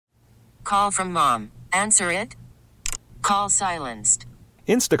Call from mom. Answer it. Call silenced.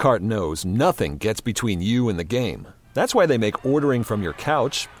 Instacart knows nothing gets between you and the game. That's why they make ordering from your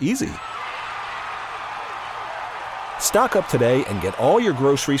couch easy. Stock up today and get all your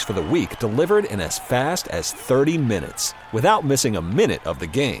groceries for the week delivered in as fast as 30 minutes without missing a minute of the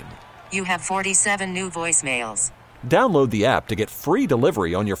game. You have 47 new voicemails. Download the app to get free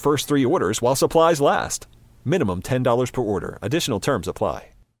delivery on your first 3 orders while supplies last. Minimum $10 per order. Additional terms apply.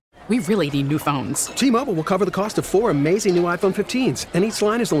 We really need new phones. T-Mobile will cover the cost of 4 amazing new iPhone 15s, and each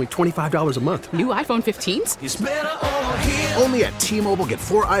line is only $25 a month. New iPhone 15s? It's better over here. Only at T-Mobile, get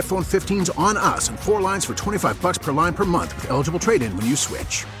 4 iPhone 15s on us and 4 lines for $25 per line per month with eligible trade-in when you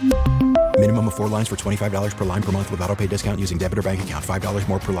switch. Minimum of 4 lines for $25 per line per month with autopay discount using debit or bank account. $5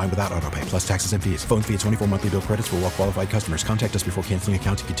 more per line without autopay, plus taxes and fees. Phone fee at 24 monthly bill credits for well-qualified customers. Contact us before canceling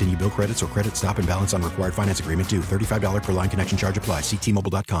account to continue bill credits or credit stop and balance on required finance agreement due. $35 per line connection charge applies. See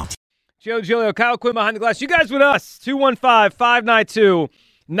T-Mobile.com. Joe Giglio, Kyle Quinn behind the glass. You guys with us,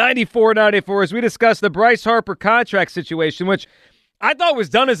 215-592-9494, as we discuss the Bryce Harper contract situation, which I thought was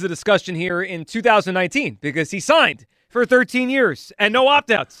done as a discussion here in 2019 because he signed for 13 years and no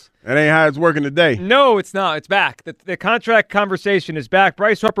opt-outs. That ain't how it's working today. No, it's not. It's back. The contract conversation is back.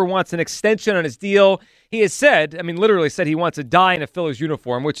 Bryce Harper wants an extension on his deal. He has said, I mean, literally said he wants to die in a Phillies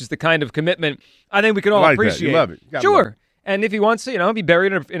uniform, which is the kind of commitment I think we can all appreciate. That. You love it. Sure. And if he wants to, be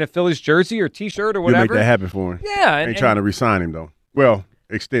buried in a Phillies jersey or T-shirt or whatever. You'll make that happen for him. Yeah. Ain't trying to re-sign him, though. Well,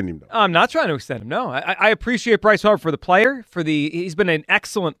 extend him, though. I'm not trying to extend him, no. I appreciate Bryce Harper for the player. He's been an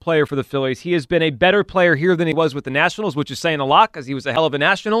excellent player for the Phillies. He has been a better player here than he was with the Nationals, which is saying a lot because he was a hell of a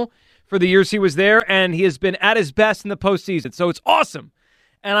National for the years he was there, and he has been at his best in the postseason. So it's awesome.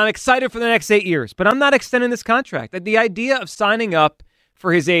 And I'm excited for the next 8 years. But I'm not extending this contract. The idea of signing up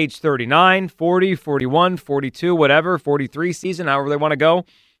for his age 39, 40, 41, 42, whatever, 43 season, however they want to go,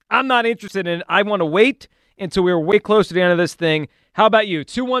 I'm not interested in it. I want to wait until we're way close to the end of this thing. How about you?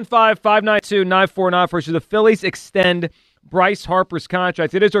 215-592-9494. Should the Phillies extend Bryce Harper's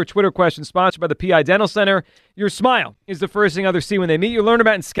contract? It is our Twitter question sponsored by the PI Dental Center. Your smile is the first thing others see when they meet you. Learn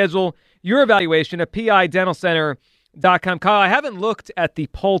about and schedule your evaluation at pidentalcenter.com. Kyle, I haven't looked at the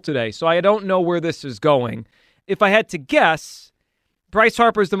poll today, so I don't know where this is going. If I had to guess, Bryce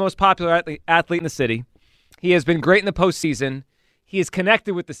Harper is the most popular athlete in the city. He has been great in the postseason. He is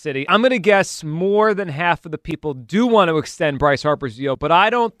connected with the city. I'm going to guess more than half of the people do want to extend Bryce Harper's deal, but I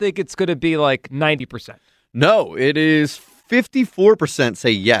don't think it's going to be like 90%. No, it is 54%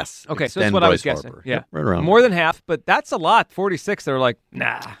 say yes. Okay, so that's what I was guessing. Harper. Yeah, right around more than half, but that's a lot. 46, they're like,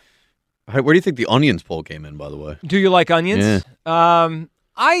 nah. Where do you think the Onions poll came in, by the way? Do you like onions? Yeah.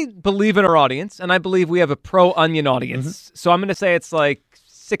 I believe in our audience, and I believe we have a pro-onion audience. Mm-hmm. So I'm going to say it's like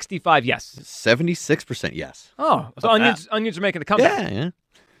 65 yes. 76% yes. Oh, so onions are making a comeback. Yeah.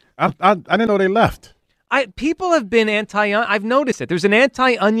 I didn't know they left. People have been I've noticed it. There's an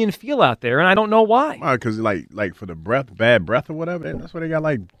anti-onion feel out there, and I don't know why. Why? Because like for the bad breath or whatever, that's why they got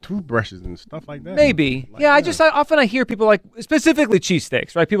like toothbrushes and stuff like that. Maybe. Like, yeah, I hear people like, specifically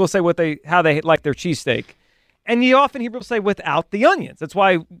cheesesteaks, right? People say how they like their cheesesteak. And you often hear people say without the onions. That's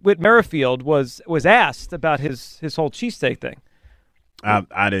why Whit Merrifield was asked about his whole cheesesteak thing.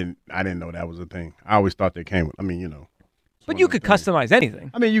 I didn't know that was a thing. I always thought they came with, But you could customize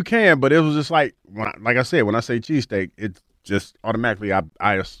anything. You can, but it was just like I said, when I say cheesesteak, it's just automatically I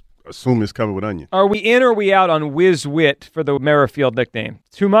assume it's covered with onion. Are we in or are we out on Whiz Wit for the Merrifield nickname?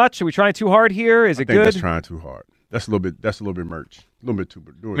 Too much? Are we trying too hard here? Is it good? That's trying too hard. That's a little bit merch. A little bit too.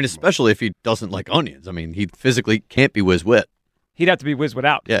 Especially if he doesn't like onions. He physically can't be Whiz Wit. He'd have to be Whiz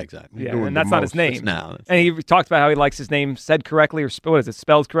Without. Yeah, exactly. Yeah, and that's not his name. No. And he talked about how he likes his name said correctly, or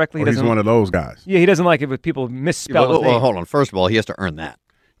spelled correctly. He's one of those guys. Yeah, he doesn't like it when people misspell his name. Well, hold on. First of all, he has to earn that.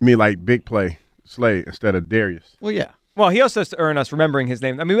 You mean like Big Play Slade instead of Darius? Well, yeah. Well, he also has to earn us remembering his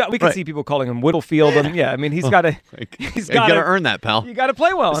name. We can see people calling him Whittlefield. Yeah. And he's got to. You got to earn that, pal. You got to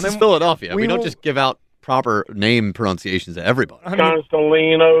play well. This is Philadelphia. We don't just give out proper name pronunciations to everybody.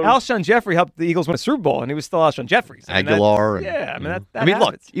 Alshon Jeffrey helped the Eagles win a Super Bowl, and he was still Alshon Jeffrey. Aguilar. That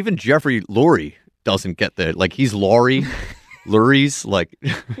look, even Jeffrey Lurie doesn't get he's Laurie, Lurie's,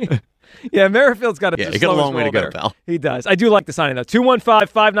 Yeah, Merrifield's got you got a long way to go, pal. He does. I do like the signing, though.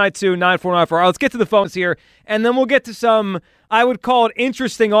 215-592-9494. All right, let's get to the phones here, and then we'll get to some, I would call it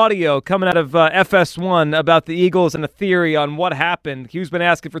interesting audio coming out of FS1 about the Eagles and a theory on what happened. Hugh's been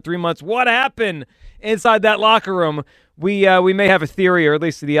asking for 3 months, what happened inside that locker room? We may have a theory, or at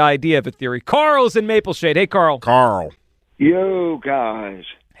least the idea of a theory. Carl's in Maple Shade. Hey, Carl. Yo, guys.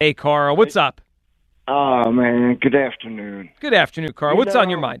 Hey, Carl. What's up? Oh, man. Good afternoon. Good afternoon, Carl. What's on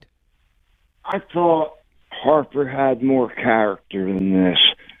your mind? I thought Harper had more character than this.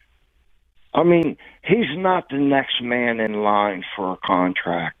 I mean, he's not the next man in line for a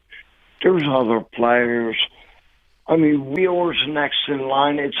contract. There's other players. I mean, Wheeler's next in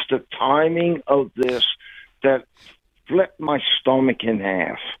line. It's the timing of this that flipped my stomach in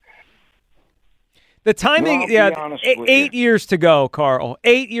half. The timing, Well, 8 years to go, Carl.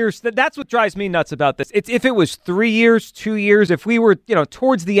 8 years. That's what drives me nuts about this. If it was 3 years, 2 years, if we were,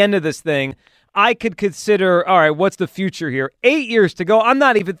 towards the end of this thing, I could consider, all right, what's the future here? 8 years to go. I'm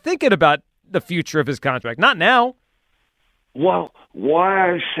not even thinking about the future of his contract. Not now. Well,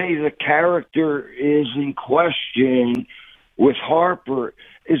 why I say the character is in question with Harper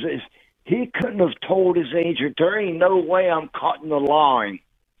is he couldn't have told his agent, there ain't no way I'm cutting the line.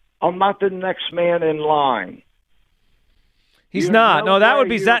 I'm not the next man in line. He's not. No, that would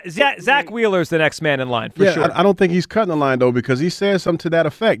be Zach Wheeler's the next man in line, for sure. I don't think he's cutting the line, though, because he says something to that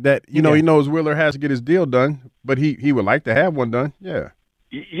effect that, he knows Wheeler has to get his deal done, but he would like to have one done. Yeah.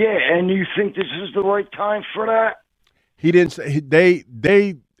 Yeah, and you think this is the right time for that? He didn't say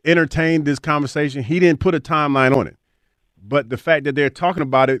they entertained this conversation. He didn't put a timeline on it. But the fact that they're talking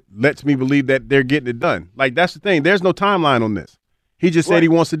about it lets me believe that they're getting it done. Like, that's the thing. There's no timeline on this. He just said he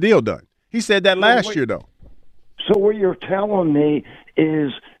wants the deal done. He said that last year, though. So what you're telling me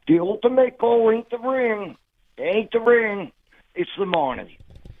is the ultimate goal ain't the ring. It ain't the ring. It's the money.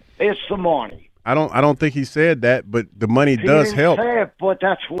 It's the money. I don't think he said that, but the money does help. He didn't say it, but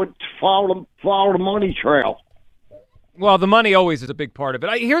that's what follow the money trail. Well, the money always is a big part of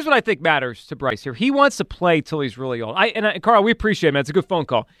it. Here's what I think matters to Bryce here. He wants to play till he's really old. Carl, we appreciate it, man. It's a good phone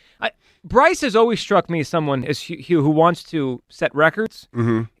call. Bryce has always struck me as someone, as Hugh, who wants to set records.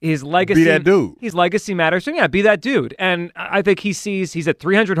 Mm-hmm. His legacy. Be that dude. His legacy matters. So, yeah, be that dude. And I think he's at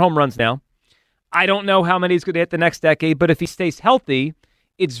 300 home runs now. I don't know how many he's going to hit the next decade, but if he stays healthy,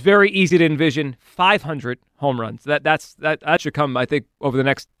 it's very easy to envision 500 home runs. That should come, I think, over the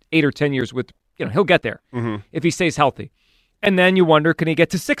next 8 or 10 years with, he'll get there if he stays healthy. And then you wonder, can he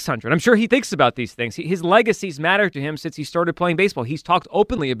get to 600? I'm sure he thinks about these things. His legacies matter to him since he started playing baseball. He's talked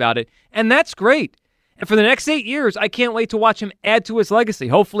openly about it, and that's great. And for the next 8 years, I can't wait to watch him add to his legacy.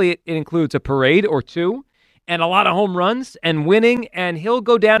 Hopefully it includes a parade or two and a lot of home runs and winning, and he'll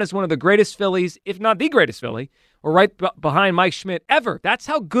go down as one of the greatest Phillies, if not the greatest Philly, or right behind Mike Schmidt ever. That's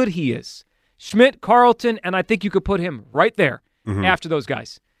how good he is. Schmidt, Carlton, and I think you could put him right there after those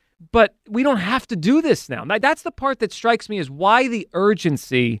guys. But we don't have to do this now. That's the part that strikes me, is why the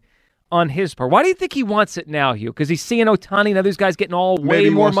urgency on his part. Why do you think he wants it now, Hugh? Because he's seeing Ohtani and other guys getting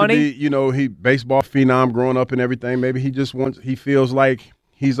way more money? Maybe he wants to be, he baseball phenom growing up and everything. Maybe he feels like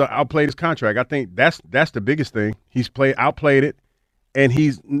he's outplayed his contract. I think that's the biggest thing. He's outplayed it, and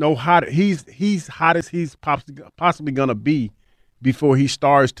he's hot as he's possibly going to be before he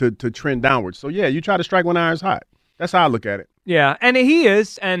starts to trend downwards. So, yeah, you try to strike when iron's hot. That's how I look at it. Yeah, and he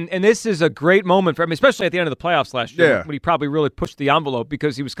is, and this is a great moment for him, especially at the end of the playoffs last year, when he probably really pushed the envelope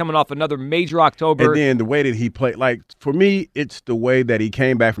because he was coming off another major October. And then the way that he played, like, for me, it's the way that he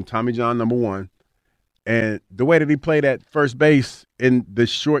came back from Tommy John #1, and the way that he played at first base in the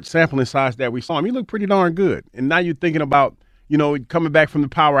short sampling size that we saw him, he looked pretty darn good. And now you're thinking about, coming back from the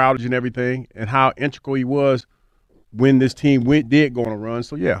power outage and everything and how integral he was when this team did go on a run.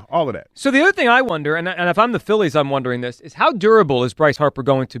 So, yeah, all of that. So the other thing I wonder, and if I'm the Phillies, I'm wondering this, is how durable is Bryce Harper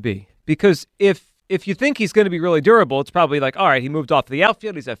going to be? Because if you think he's going to be really durable, it's probably like, all right, he moved off the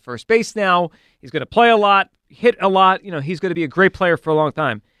outfield. He's at first base now. He's going to play a lot, hit a lot. He's going to be a great player for a long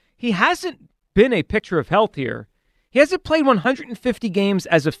time. He hasn't been a picture of health here. He hasn't played 150 games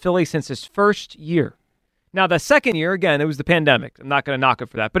as a Philly since his first year. Now, the second year, again, it was the pandemic. I'm not going to knock it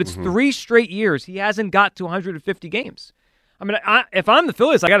for that. But it's 3 straight years he hasn't got to 150 games. I mean, if I'm the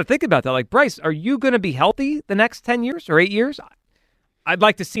Phillies, I got to think about that. Like, Bryce, are you going to be healthy the next 10 years or 8 years? I'd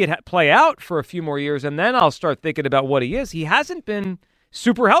like to see it play out for a few more years, and then I'll start thinking about what he is. He hasn't been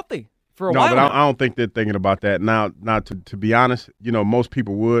super healthy for a while. No, but I don't think they're thinking about that. Now to be honest, most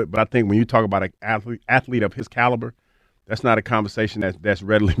people would. But I think when you talk about an athlete of his caliber, that's not a conversation that's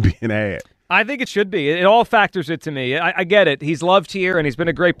readily being had. I think it should be. It all factors it to me. I get it. He's loved here, and he's been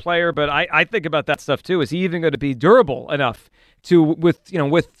a great player, but I think about that stuff too. Is he even going to be durable enough to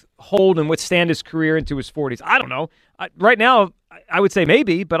withhold and withstand his career into his 40s? I don't know. Right now, I would say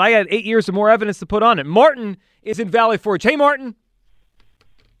maybe, but I had 8 years of more evidence to put on it. Martin is in Valley Forge. Hey, Martin.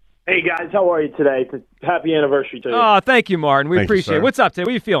 Hey, guys. How are you today? Happy anniversary to you. Oh, thank you, Martin. We appreciate it. What's up today?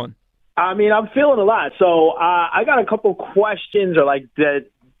 What are you feeling? I mean, I'm feeling a lot. So I got a couple questions that.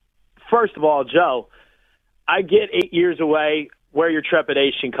 First of all, Joe, I get 8 years away where your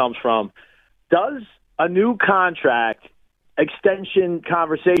trepidation comes from. Does a new contract extension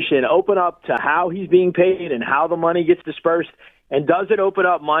conversation open up to how he's being paid and how the money gets dispersed? And does it open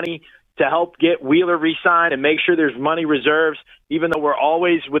up money to help get Wheeler re-signed and make sure there's money reserves, even though we're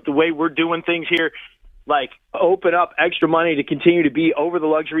always, with the way we're doing things here, like open up extra money to continue to be over the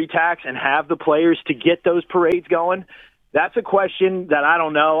luxury tax and have the players to get those parades going? That's a question that I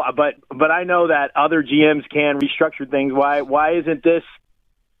don't know, but I know that other GMs can restructure things. Why isn't this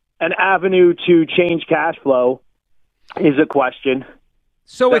an avenue to change cash flow is a question.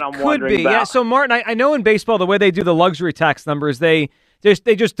 So it could be. About. Yeah. So Martin, I know in baseball the way they do the luxury tax numbers, they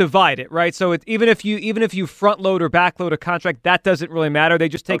just divide it, right? So even if you front load or back load a contract, that doesn't really matter. They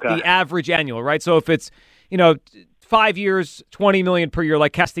just take the average annual, right? So if it's 5 years, $20 million per year,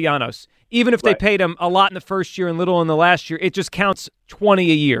 like Castellanos, even if they paid him a lot in the first year and little in the last year, it just counts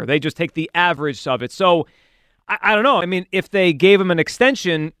 20 a year. They just take the average of it. So I don't know. I mean, if they gave him an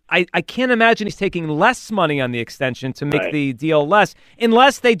extension, I can't imagine he's taking less money on the extension to make the deal less,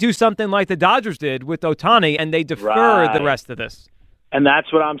 unless they do something like the Dodgers did with Ohtani and they defer the rest of this. And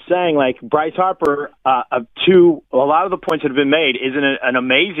that's what I'm saying. Like Bryce Harper, to a lot of the points that have been made, is an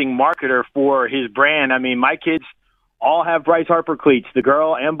amazing marketer for his brand. I mean, my kids all have Bryce Harper cleats, the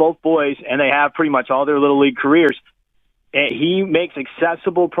girl and both boys, and they have pretty much all their little league careers. And he makes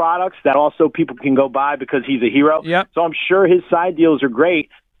accessible products that also people can go buy because he's a hero. Yep. So I'm sure his side deals are great.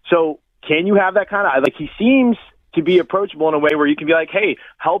 So can you have that kind of, like, he seems to be approachable in a way where you can be like, hey,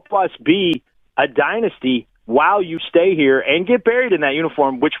 help us be a dynasty while you stay here and get buried in that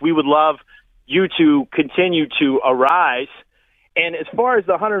uniform, which we would love you to continue to arise. And as far as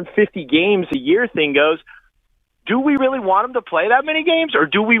the 150 games a year thing goes, do we really want him to play that many games, or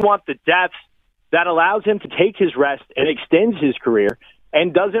do we want the depth that allows him to take his rest and extends his career?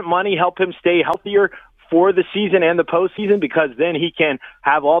 And doesn't money help him stay healthier for the season and the postseason? Because then he can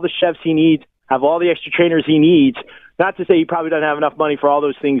have all the chefs he needs, have all the extra trainers he needs. Not to say he probably doesn't have enough money for all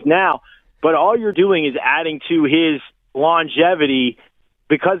those things now, but all you're doing is adding to his longevity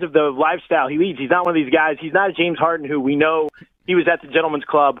because of the lifestyle he leads. He's not one of these guys. He's not a James Harden who we know he was at the Gentleman's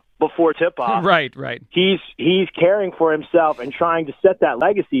Club before tip-off. Right. He's caring for himself and trying to set that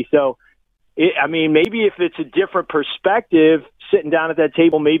legacy. So, maybe if it's a different perspective, sitting down at that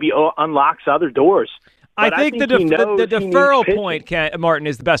table maybe unlocks other doors. But I think the deferral point, Martin,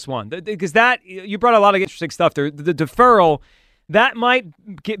 is the best one. Because you brought a lot of interesting stuff there. The deferral, that might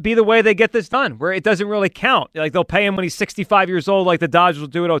be the way they get this done, where it doesn't really count. Like they'll pay him when he's 65 years old, like the Dodgers will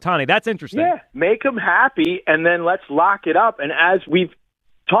do at Ohtani. That's interesting. Yeah, make him happy, and then let's lock it up. And as we've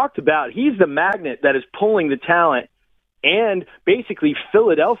talked about, he's the magnet that is pulling the talent and basically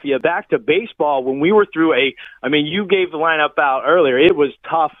Philadelphia back to baseball. When we were through you gave the lineup out earlier. It was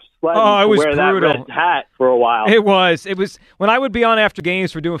tough sledding to wear brutal. that red hat for a while. It was when I would be on after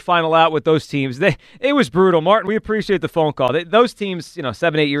games for doing Final Out with those teams. It was brutal. Martin, we appreciate the phone call. Those teams,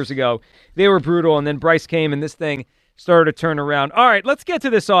 7-8 years ago, they were brutal, and then Bryce came and this thing started to turn around. All right, let's get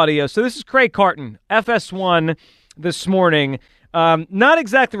to this audio. So this is Craig Carton, FS1 this morning. Not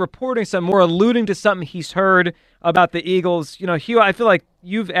exactly reporting something, more alluding to something he's heard about the Eagles. Hugh, I feel like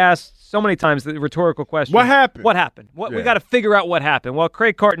you've asked so many times the rhetorical question. What happened? What happened? We got to figure out what happened. Well,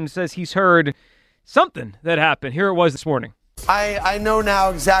 Craig Carton says he's heard something that happened. Here it was this morning. I know now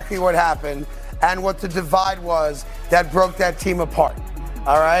exactly what happened and what the divide was that broke that team apart.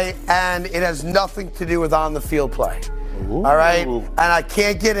 All right? And it has nothing to do with on-the-field play. Ooh. All right? And I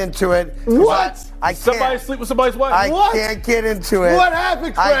can't get into it. What? I Somebody sleep with somebody's wife? I can't get into it. What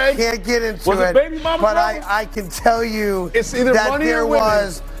happened, Craig? I can't get into was it. Baby mama but I can tell you it's either that money there or women.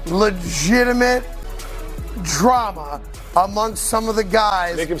 was legitimate drama amongst some of the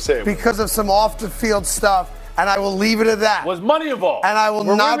guys because of some off-the-field stuff, and I will leave it at that. Was money involved? And I will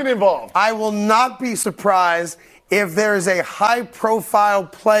Were not women involved? I will not be surprised if there is a high-profile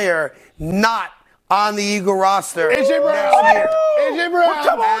player not on the Eagle roster. AJ Brown. AJ Brown. Well,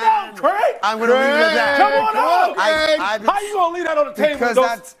 come on out, Craig. I'm going to leave it at that. Come on out, Craig. How you going to leave that on the table?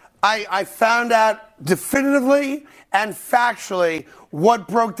 Because I found out definitively and factually what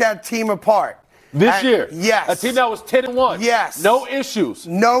broke that team apart. This year? Yes. A team that was 10-1. Yes. No issues.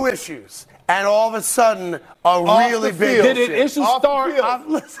 No issues. And all of a sudden, really big issue. Did the issue start?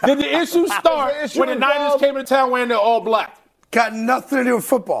 Did the issue start when the Niners came into town wearing their all black? Got nothing to do with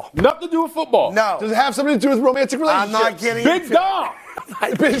football. Nothing to do with football. No. Does it have something to do with romantic relationships? I'm not getting Big Dom.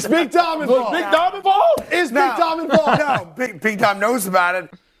 Is Big Dom involved? Big Dom involved? Is Big Dom involved? No. Big Dom knows about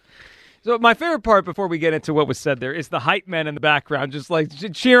it. So my favorite part before we get into what was said there is the hype men in the background, just like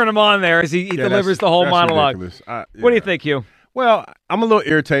cheering him on there as he delivers the whole monologue. What do you think, Hugh? Well, I'm a little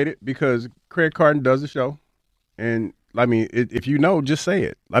irritated because Craig Carton does the show. And, if you know, just say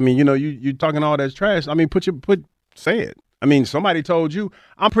it. You're talking all that trash. Say it. Somebody told you.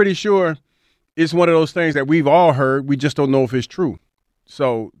 I'm pretty sure it's one of those things that we've all heard. We just don't know if it's true.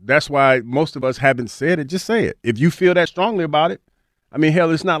 So that's why most of us haven't said it. Just say it. If you feel that strongly about it, I mean,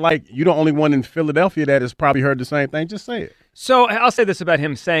 hell, it's not like you're the only one in Philadelphia that has probably heard the same thing. Just say it. So I'll say this about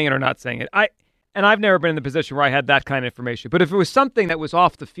him saying it or not saying it. I've never been in the position where I had that kind of information. But if it was something that was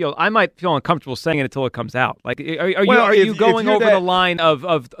off the field, I might feel uncomfortable saying it until it comes out. Like, are you going over the line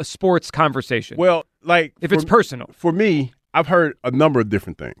of a sports conversation? Well, like if it's personal. For me, I've heard a number of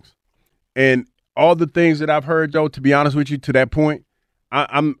different things, and all the things that I've heard, Joe, to be honest with you, to that point,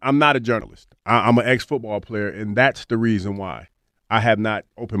 I'm not a journalist. I'm an ex-football player, and that's the reason why I have not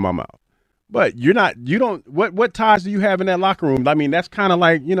opened my mouth. But what ties do you have in that locker room? I mean, that's kind of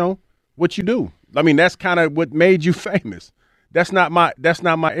like, what you do. I mean, that's kind of what made you famous. That's not my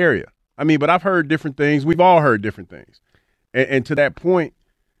area. I mean, but I've heard different things. We've all heard different things. And to that point,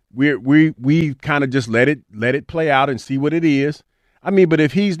 we kind of just let it play out and see what it is. I mean, but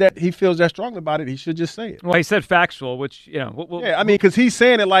if he feels that strong about it, he should just say it. Well, he said factual, which yeah, I mean, because he's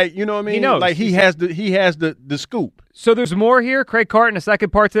saying it like, you know what I mean? He knows. Like he has the scoop. So there's more here. Craig Carton, a second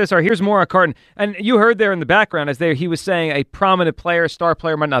part to this. All right, here's more on Carton. And you heard there in the background he was saying a prominent player, star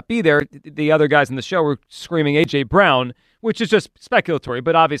player might not be there. The other guys in the show were screaming A.J. Brown, which is just speculatory.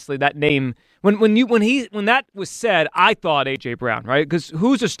 But obviously that name, when that was said, I thought A.J. Brown, right? Because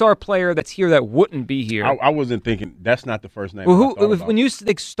who's a star player that's here that wouldn't be here? I wasn't thinking. That's not the first name. Well, when you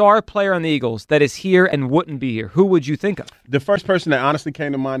think star player on the Eagles that is here and wouldn't be here, who would you think of? The first person that honestly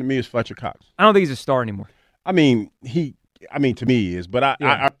came to mind to me is Fletcher Cox. I don't think he's a star anymore. I mean, to me he is, but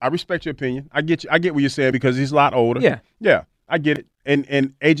I respect your opinion. I get what you're saying because he's a lot older. Yeah, I get it.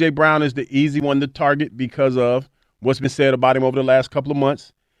 And A.J. Brown is the easy one to target because of what's been said about him over the last couple of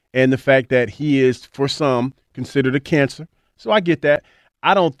months and the fact that he is, for some, considered a cancer. So I get that.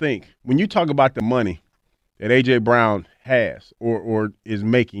 I don't think when you talk about the money that A.J. Brown has or is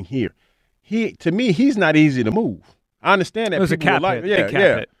making here, to me he's not easy to move. I understand that. It was a cap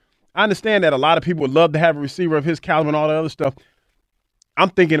hit. I understand that a lot of people would love to have a receiver of his caliber and all that other stuff. I'm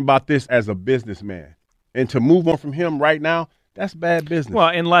thinking about this as a businessman. And to move on from him right now, that's bad business. Well,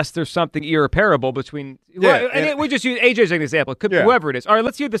 unless there's something irreparable between we just use AJ as an example. It could be whoever it is. All right,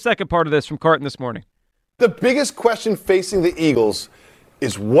 let's hear the second part of this from Carton this morning. The biggest question facing the Eagles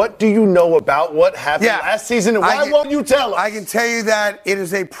is what do you know about what happened last season, and why won't you tell us? I can tell you that it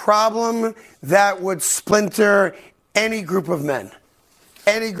is a problem that would splinter any group of men.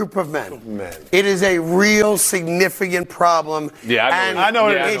 Any group of men. It is a real significant problem. Yeah, I know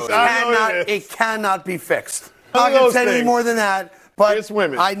it. It cannot be fixed. I'm not going to say any more than that, but it's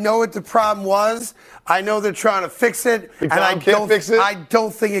women. I know what the problem was. I know they're trying to fix it, and I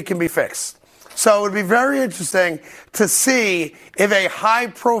don't think it can be fixed. So it would be very interesting to see if a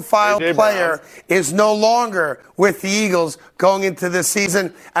high-profile player is no longer with the Eagles going into this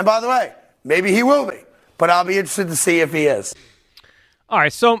season. And by the way, maybe he will be, but I'll be interested to see if he is. All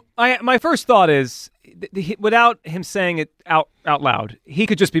right, so my first thought is, without him saying it out loud, he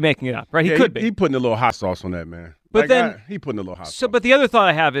could just be making it up, right? He could be. He putting a little hot sauce on that, man. But he putting a little hot sauce. But the other thought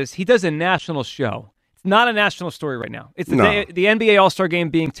I have is he does a national show. It's not a national story right now. It's the NBA All-Star Game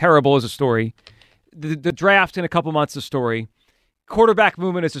being terrible is a story. The draft in a couple months is a story. Quarterback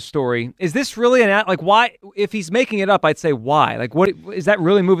movement is a story. Is this really why? If he's making it up, I'd say why. Like, what is that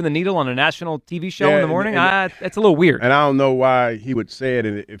really moving the needle on a national TV show in the morning? That's a little weird. And I don't know why he would say it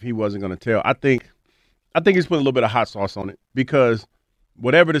if he wasn't going to tell. I think he's putting a little bit of hot sauce on it because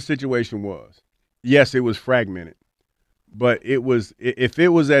whatever the situation was, yes, it was fragmented, but if it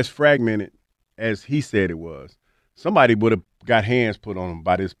was as fragmented as he said it was, somebody would have got hands put on him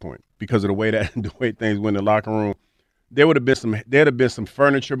by this point because of the way things went in the locker room. There'd have been some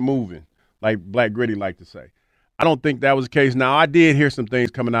furniture moving, like Black Gritty liked to say. I don't think that was the case. Now, I did hear some things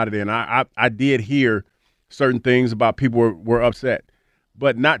coming out of there, and I did hear certain things about people were upset,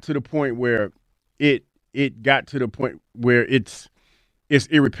 but not to the point where it got to the point where it's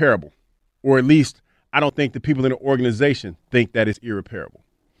irreparable, or at least I don't think the people in the organization think that it's irreparable.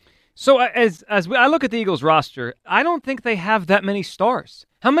 So as I look at the Eagles roster, I don't think they have that many stars.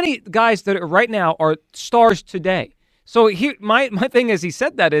 How many guys that are right now are stars today? So my thing as he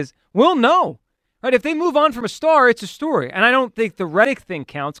said that is, we'll know. Right? If they move on from a star, it's a story. And I don't think the Reddick thing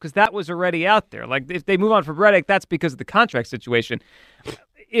counts because that was already out there. Like, if they move on from Reddick, that's because of the contract situation.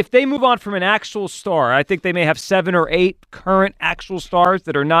 If they move on from an actual star, I think they may have 7 or 8 current actual stars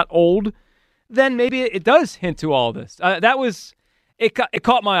that are not old, then maybe it does hint to all this. It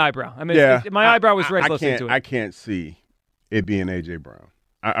caught my eyebrow. I mean, my eyebrow was raised listening to it. I can't see it being A.J. Brown.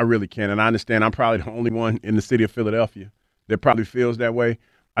 I really can't. And I understand I'm probably the only one in the city of Philadelphia that probably feels that way.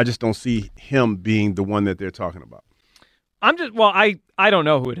 I just don't see him being the one that they're talking about. I don't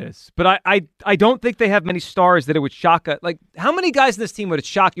know who it is, but I don't think they have many stars that it would shock. Like, how many guys in this team would it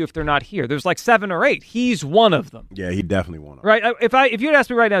shock you if they're not here? There's like 7 or 8. He's one of them. Yeah, he definitely one of them. Right? If you'd ask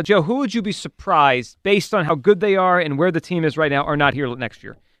me right now, Joe, who would you be surprised based on how good they are and where the team is right now are not here next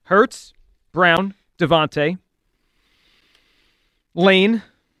year? Hurts, Brown, Devontae, Lane.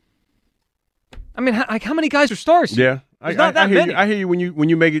 I mean, how many guys are stars? Yeah, not that many. I hear you when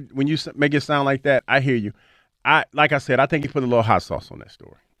you make it sound like that. I hear you. Like I said, I think he put a little hot sauce on that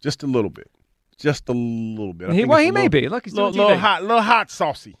story, just a little bit. He may be. Look, he's doing little hot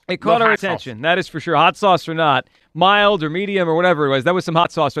saucy. It caught our attention. Saucy. That is for sure. Hot sauce or not, mild or medium or whatever it was. That was some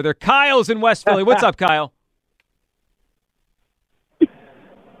hot sauce right there. Kyle's in West Philly. What's up, Kyle?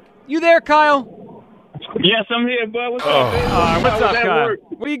 You there, Kyle? Yes, I'm here, bud. What's up, man? What's up, Kyle?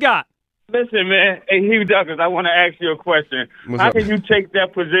 What do you got? Listen, man. Hey, Hugh Douglas, I want to ask you a question. How can you take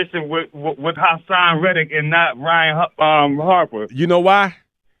that position with Hassan Reddick and not Ryan Harper? You know why?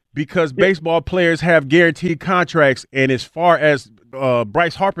 Because baseball players have guaranteed contracts, and as far as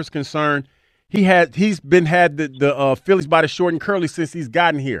Bryce Harper's concerned, he's been had the Phillies by the short and curly since he's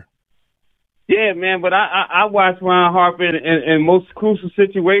gotten here. Yeah, man, but I watched Ryan Harper in most crucial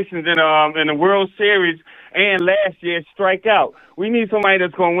situations in the World Series and last year strike out. We need somebody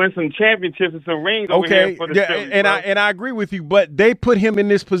that's going to win some championships and some rings over here for the Phillies. And I agree with you, but they put him in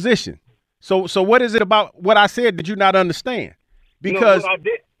this position. So what is it about what I said did you not understand? Because I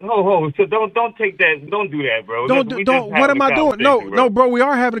did. So don't take that. Don't do that, bro. Don't. What am I doing? No, bro. We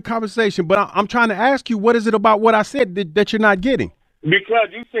are having a conversation, but I'm trying to ask you, what is it about what I said that you're not getting? Because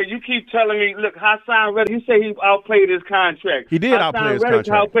you keep telling me, look, Hassan Reddick, you say he outplayed his contract. He did outplay his contract.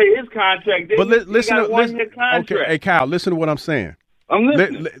 Outplayed his contract. But listen, contract. Okay, hey Kyle, listen to what I'm saying. I'm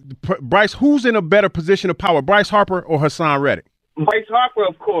listening. Bryce, who's in a better position of power, Bryce Harper or Hassan Reddick? Bryce Harper,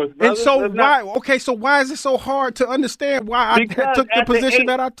 of course. Brother. And so why? Okay, so why is it so hard to understand why I took the position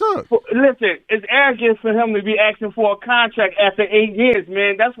that I took? Listen, it's arrogant for him to be asking for a contract after 8 years,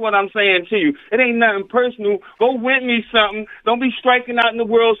 man. That's what I'm saying to you. It ain't nothing personal. Go win me something. Don't be striking out in the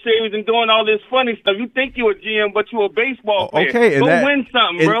World Series and doing all this funny stuff. You think you're a GM, but you're a baseball player. Okay, go win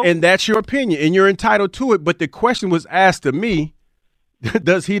something, bro. And that's your opinion, and you're entitled to it. But the question was asked to me: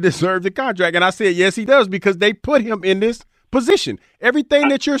 does he deserve the contract? And I said yes, he does, because they put him in this position. Everything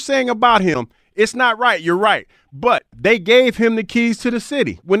that you're saying about him, it's not right. You're right. But they gave him the keys to the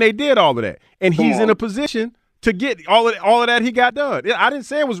city when they did all of that. And he's in a position to get all of that he got done. I didn't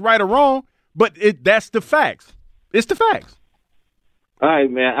say it was right or wrong, but that's the facts. It's the facts. All right,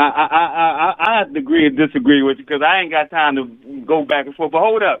 man. I have to agree and disagree with you because I ain't got time to go back and forth. But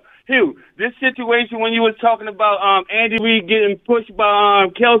hold up. Hugh, this situation when you was talking about Andy Reid getting pushed by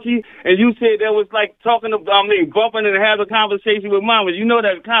Kelsey, and you said that was like talking about bumping and having a conversation with Mama. You know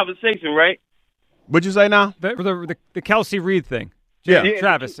that conversation, right? What'd you say now? The Kelsey Reid thing. Yeah.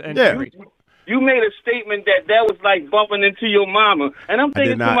 Travis and Reid. You made a statement that was like bumping into your mama, and I'm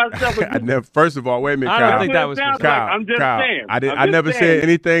thinking to myself, I never. First of all, wait a minute, Kyle. I don't think that was Kyle. I'm just saying. I never said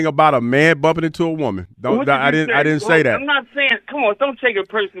anything about a man bumping into a woman. I didn't say that. I'm not saying. Come on, don't take it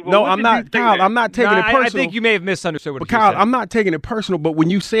personal. No, I'm not, Kyle. I'm not taking it personal. I think you may have misunderstood what you Kyle, said. I'm not taking it personal, but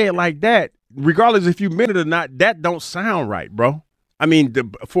when you say it like that, regardless if you meant it or not, that don't sound right, bro. I mean,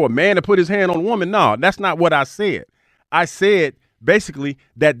 for a man to put his hand on a woman, no, that's not what I said. I said basically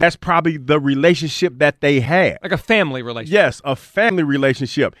that's probably the relationship that they had. Like a family relationship. Yes, a family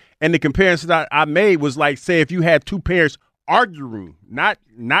relationship. And the comparison that I made was like, say, if you had two parents arguing, not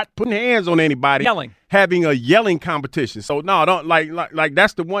putting hands on anybody. Yelling. Having a yelling competition. So, no, don't like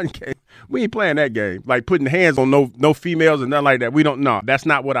that's the one game. We ain't playing that game. Like putting hands on no females and nothing like that. We don't know. That's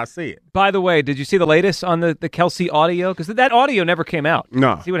not what I said. By the way, did you see the latest on the Kelsey audio? Because that audio never came out.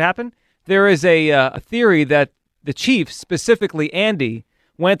 No. See what happened? There is a theory that the Chiefs, specifically Andy,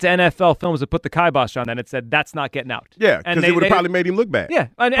 went to NFL Films and put the kibosh on that and said, that's not getting out. Yeah, because it would have probably made him look bad. Yeah,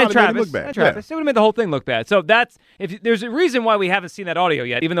 and Travis. It would have made the whole thing look bad. So there's a reason why we haven't seen that audio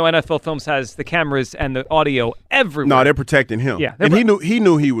yet, even though NFL Films has the cameras and the audio everywhere. No, they're protecting him. Yeah, and he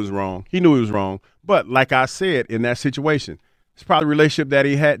knew he was wrong. He knew he was wrong. But like I said, in that situation, it's probably a relationship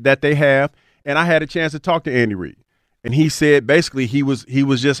that they have. And I had a chance to talk to Andy Reid. And he said basically he was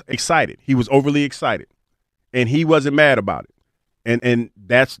just excited. He was overly excited. And he wasn't mad about it. And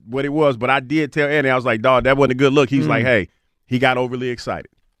that's what it was. But I did tell Andy, I was like, dog, that wasn't a good look. He's like, hey, he got overly excited.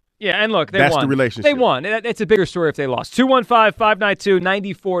 Yeah, and look, that's won. The relationship. They won. It's a bigger story if they lost.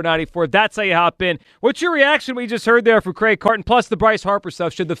 215-592-9494. That's how you hop in. What's your reaction we just heard there from Craig Carton, plus the Bryce Harper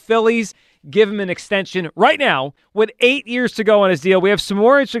stuff? Should the Phillies give him an extension right now with 8 years to go on his deal? We have some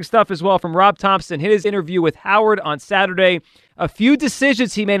more interesting stuff as well from Rob Thompson, his interview with Howard on Saturday. A few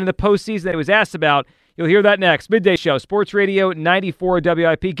decisions he made in the postseason that he was asked about. You'll hear that next. Midday Show, Sports Radio 94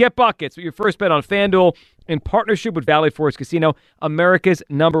 WIP. Get buckets with your first bet on FanDuel in partnership with Valley Forge Casino, America's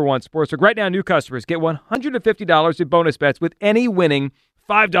 #1 sportsbook. Right now, new customers get $150 in bonus bets with any winning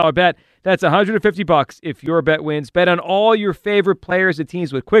 $5 bet. That's $150 if your bet wins. Bet on all your favorite players and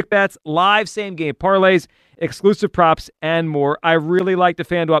teams with quick bets, live same-game parlays, exclusive props, and more. I really like the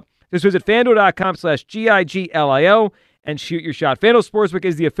FanDuel app. Just visit FanDuel.com/GIGLIO and shoot your shot. FanDuel Sportsbook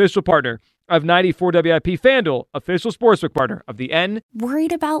is the official partner of 94 WIP. FanDuel, official sportsbook partner of the N.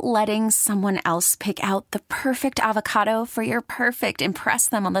 Worried about letting someone else pick out the perfect avocado for your perfect impress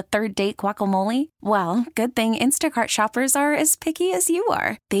them on the third date guacamole? Well, good thing Instacart shoppers are as picky as you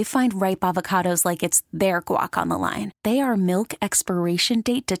are. They find ripe avocados like it's their guac on the line. They are milk expiration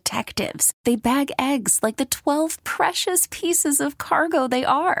date detectives. They bag eggs like the 12 precious pieces of cargo they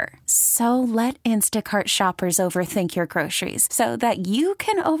are. So let Instacart shoppers overthink your groceries so that you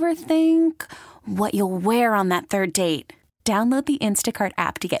can overthink what you'll wear on that third date. Download the Instacart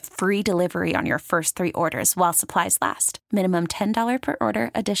app to get free delivery on your first 3 orders while supplies last. Minimum $10 per order.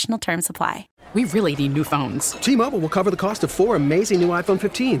 Additional terms apply. We really need new phones. T-Mobile will cover the cost of 4 amazing new iPhone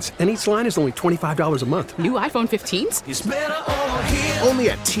 15s, and each line is only $25 a month. New iPhone 15s? It's better over here. Only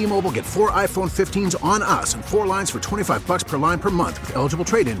at T-Mobile, get 4 iPhone 15s on us and 4 lines for $25 per line per month with eligible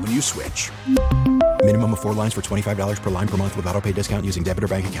trade-in when you switch. Minimum of 4 lines for $25 per line per month with autopay discount using debit or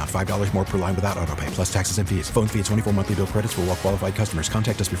bank account. $5 more per line without autopay, plus taxes and fees. Phone fee at 24 monthly bill credits for well-qualified customers.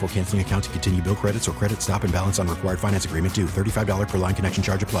 Contact us before canceling account to continue bill credits or credit stop and balance on required finance agreement due. $35 per line connection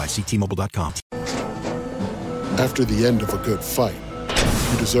charge applies. See T-Mobile.com. After the end of a good fight,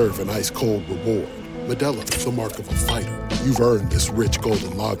 you deserve an ice-cold reward. Modelo is the mark of a fighter. You've earned this rich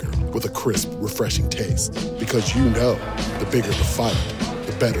golden lager with a crisp, refreshing taste. Because you know, the bigger the fight,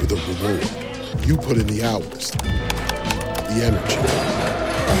 the better the reward. You put in the hours, the energy,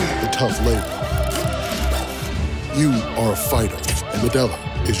 the tough labor. You are a fighter, and Modelo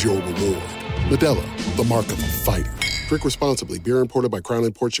is your reward. Modelo, the mark of a fighter. Drink responsibly. Beer imported by Crown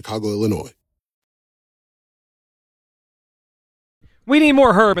Imports, Chicago, Illinois. We need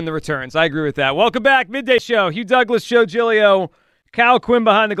more Herb in the returns. I agree with that. Welcome back. Midday Show. Hugh Douglas, Joe Giglio, Kyle Quinn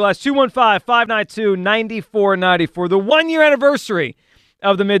behind the glass. 215-592-9494. The 1-year anniversary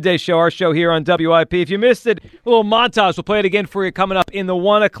of the Midday Show, our show here on WIP. If you missed it, a little montage. We'll play it again for you coming up in the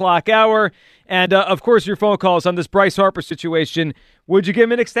 1 o'clock hour. And, of course, your phone calls on this Bryce Harper situation. Would you give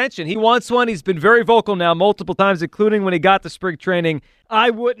him an extension? He wants one. He's been very vocal now multiple times, including when he got to spring training.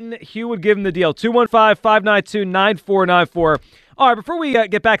 I wouldn't. Hugh would give him the deal. 215-592-9494. All right, before we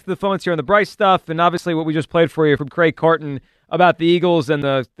get back to the phones here on the Bryce stuff, and obviously what we just played for you from Craig Carton about the Eagles and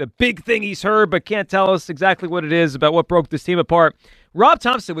the big thing he's heard but can't tell us exactly what it is about what broke this team apart. Rob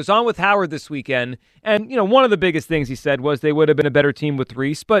Thompson was on with Howard this weekend, and one of the biggest things he said was they would have been a better team with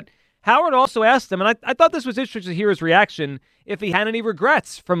Reese, but Howard also asked him, and I thought this was interesting to hear his reaction, if he had any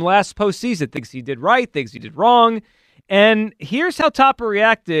regrets from last postseason, things he did right, things he did wrong, and here's how Topper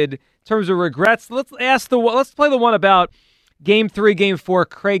reacted in terms of regrets. Let's play the one about Game 3, Game 4,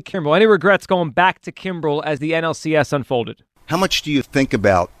 Craig Kimbrell. Any regrets going back to Kimbrell as the NLCS unfolded? How much do you think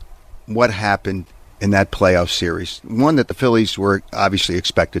about what happened in that playoff series? One that the Phillies were obviously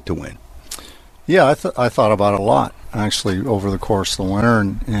expected to win. Yeah, I thought about it a lot, actually, over the course of the winter.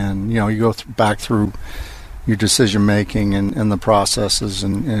 And you go back through your decision-making and the processes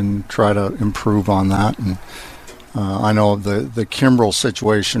and try to improve on that. And I know the Kimbrell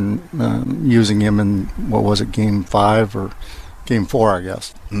situation, using him in, what was it, Game 5 or Game 4, I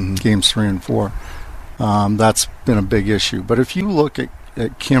guess, Games 3 and 4. That's been a big issue. But if you look at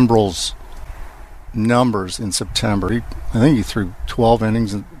Kimbrell's numbers in September, I think he threw 12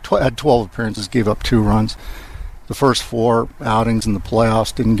 innings, had 12 appearances, gave up 2 runs. The first 4 outings in the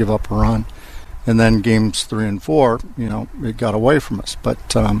playoffs didn't give up a run. And then Games 3 and 4, it got away from us. But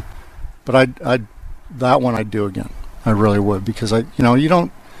that one I'd do again. I really would, because you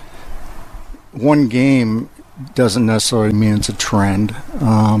don't. One game doesn't necessarily mean it's a trend.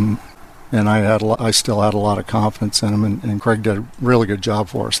 And I still had a lot of confidence in him, and Craig did a really good job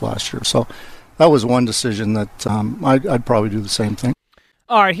for us last year. So that was one decision that I'd probably do the same thing.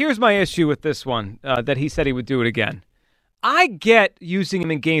 All right, here's my issue with this one, that he said he would do it again. I get using him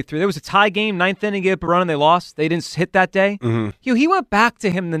in Game 3. There was a tie game, 9th inning, gave up a run, and they lost. They didn't hit that day. Mm-hmm. He went back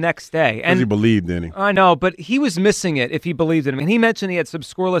to him the next day. Because he believed in him. I know, but he was missing it if he believed in him. And he mentioned he had some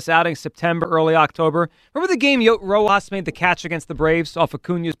scoreless outings September, early October. Remember the game Rojas made the catch against the Braves off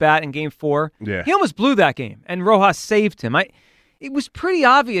Acuna's bat in Game 4? Yeah. He almost blew that game, and Rojas saved him. It was pretty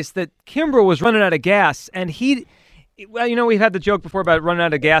obvious that Kimbrell was running out of gas, and Well, we've had the joke before about running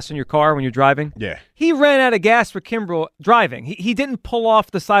out of gas in your car when you're driving. Yeah. He ran out of gas for Kimbrel driving. He didn't pull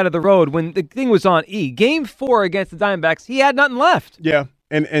off the side of the road when the thing was on E. Game 4 against the Diamondbacks, he had nothing left. Yeah,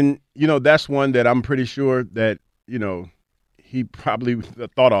 and that's one that I'm pretty sure that, he probably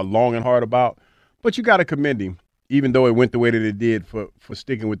thought long and hard about. But you got to commend him, even though it went the way that it did, for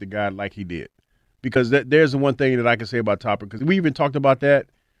sticking with the guy like he did. Because there's the one thing that I can say about Topper, because we even talked about that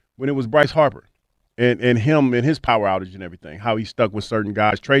when it was Bryce Harper. And him and his power outage and everything, how he stuck with certain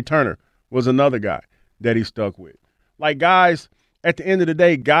guys. Trey Turner was another guy that he stuck with. Like, guys, at the end of the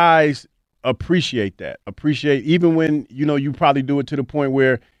day, guys appreciate that. Even when, you probably do it to the point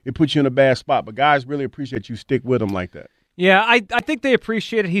where it puts you in a bad spot. But guys really appreciate you stick with them like that. Yeah, I think they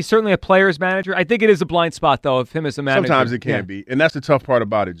appreciate it. He's certainly a player's manager. I think it is a blind spot, though, of him as a manager. Sometimes it can be. And that's the tough part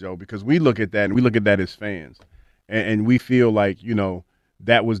about it, Joe, because we look at that, and we look at that as fans. And we feel like,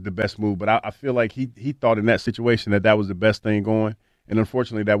 that was the best move. But I feel like he thought in that situation that was the best thing going. And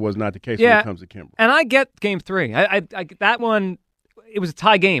unfortunately, that was not the case when it comes to Kimbrel. And I get Game 3. I that one, it was a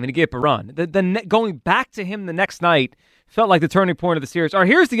tie game, and he gave up a run. Going back to him the next night felt like the turning point of the series. Or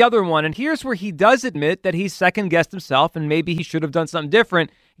here's the other one, and here's where he does admit that he's second-guessed himself, and maybe he should have done something different.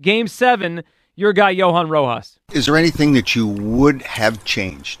 Game 7, your guy, Johan Rojas. Is there anything that you would have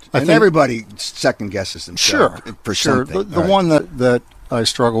changed? I think everybody second-guesses themselves for something. The one that I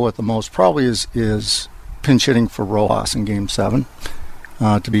struggle with the most probably is pinch hitting for Rojas in Game 7,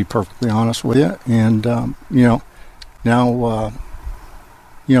 to be perfectly honest with you. And, now,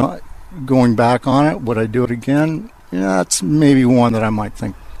 going back on it, would I do it again? That's maybe one that I might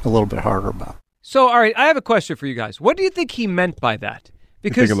think a little bit harder about. So, all right, I have a question for you guys. What do you think he meant by that?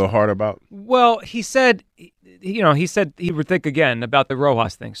 Because you think a little harder about? Well, he said he would think again about the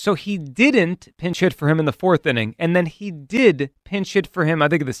Rojas thing. So he didn't pinch hit for him in the 4th inning, and then he did pinch hit for him, I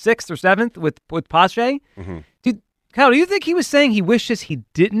think, in the 6th or 7th with Pache. Mm-hmm. Kyle, do you think he was saying he wishes he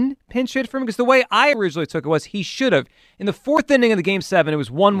didn't pinch hit for him? Because the way I originally took it was he should have. In the 4th inning of the Game 7, it was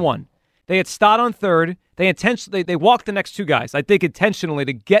 1-1. They had Stott on third. They walked the next two guys, I think intentionally,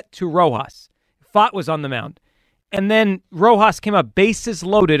 to get to Rojas. Fott was on the mound. And then Rojas came up bases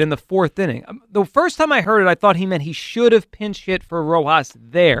loaded in the 4th inning. The first time I heard it, I thought he meant he should have pinch hit for Rojas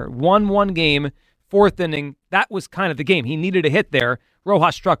there. 1-1 game, 4th inning. That was kind of the game. He needed a hit there.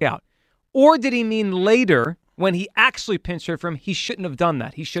 Rojas struck out. Or did he mean later, when he actually pinch hit for him, he shouldn't have done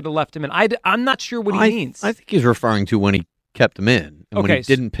that. He should have left him in. I'm not sure what he means. I think he's referring to when he kept him in and when he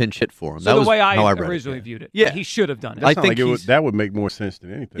didn't pinch hit for him. So that the way I how originally viewed it. Yeah. He should have done it. I think that would make more sense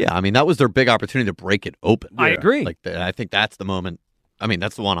than anything. Yeah, I mean, that was their big opportunity to break it open. I agree. I think that's the moment. I mean,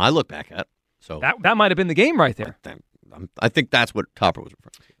 that's the one I look back at. So that might have been the game right there. I think that's what Topper was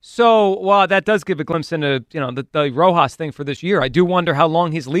referring to. So, while that does give a glimpse into the Rojas thing for this year, I do wonder how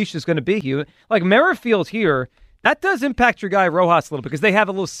long his leash is going to be, Hugh. Like Merrifield here, that does impact your guy Rojas a little because they have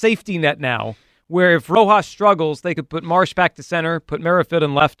a little safety net now where if Rojas struggles, they could put Marsh back to center, put Merrifield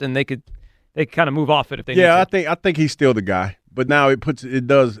in left, and they kind of move off it if they need to. I think he's still the guy. But now it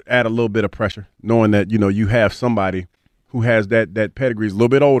does add a little bit of pressure, knowing that, you have somebody who has that pedigree, is a little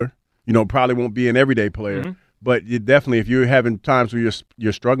bit older, probably won't be an everyday player. Mm-hmm. But you definitely, if you're having times where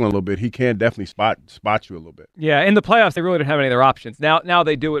you're struggling a little bit, he can definitely spot you a little bit. Yeah, in the playoffs, they really didn't have any other options. Now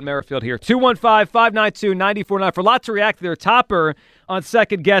they do at Merrifield here. 215-592-94.9 for a lot to react to their Topper on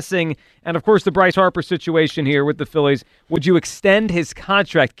second guessing. And, of course, the Bryce Harper situation here with the Phillies. Would you extend his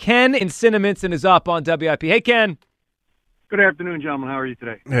contract? Ken in Cinnaminson is up on WIP. Hey, Ken. Good afternoon, gentlemen. How are you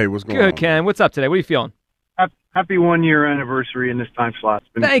today? Hey, what's going on? Good, Ken. What's up today? What are you feeling? Happy 1-year anniversary in this time slot.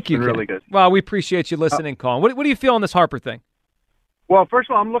 Thank you, been Ken. Really good. Well, we appreciate you listening, calling. What do you feel on this Harper thing? Well, first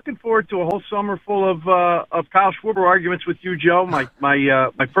of all, I'm looking forward to a whole summer full of Kyle Schwarber arguments with you, Joe. My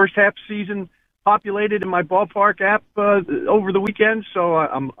first half season populated in my ballpark app over the weekend, so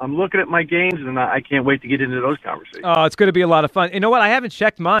I'm looking at my games, and I can't wait to get into those conversations. Oh, it's going to be a lot of fun. You know what? I haven't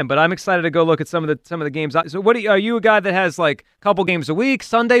checked mine, but I'm excited to go look at some of the games. So, are you a guy that has like a couple games a week,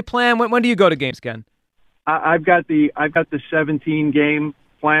 Sunday plan? When do you go to games, Ken? I've got the 17 game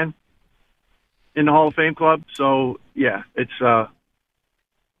plan in the Hall of Fame club. So yeah, it's love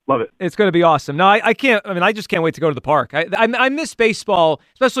it. It's going to be awesome. No, I can't. I mean, I just can't wait to go to the park. I miss baseball,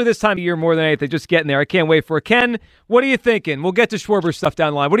 especially this time of year more than anything. Just getting there. I can't wait for it. Ken, what are you thinking? We'll get to Schwarber's stuff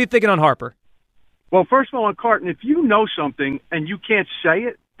down the line. What are you thinking on Harper? Well, first of all, on Carton, if you know something and you can't say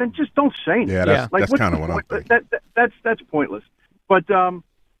it, then just don't say it. Yeah, that's kind of what I'm thinking. That's pointless. But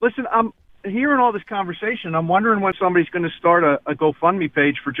listen, I'm hearing all this conversation. I'm wondering when somebody's going to start a GoFundMe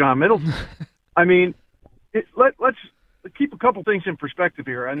page for John Middleton. I mean, let's keep a couple things in perspective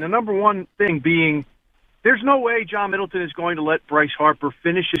here. And the number one thing being, there's no way John Middleton is going to let Bryce Harper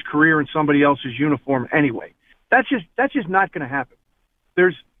finish his career in somebody else's uniform anyway. That's just not going to happen.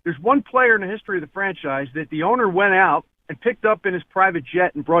 There's one player in the history of the franchise that the owner went out and picked up in his private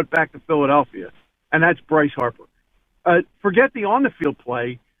jet and brought back to Philadelphia, and that's Bryce Harper. Forget the on-the-field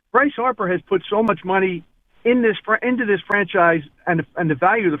play. Bryce Harper has put so much money into this franchise and the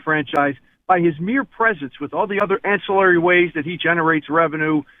value of the franchise by his mere presence, with all the other ancillary ways that he generates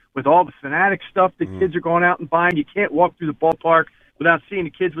revenue, with all the Fanatic stuff that kids are going out and buying. You can't walk through the ballpark without seeing the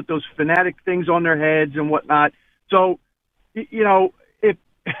kids with those Fanatic things on their heads and whatnot. So, if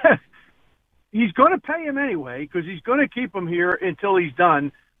he's going to pay him anyway, because he's going to keep him here until he's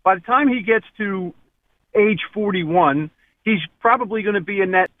done. By the time he gets to age 41, he's probably going to be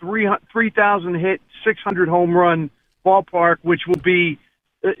in that 3,000 hit, 600 home run ballpark, which will be,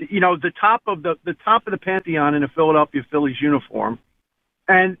 the top of the pantheon in a Philadelphia Phillies uniform.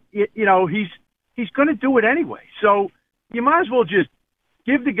 And he's going to do it anyway. So you might as well just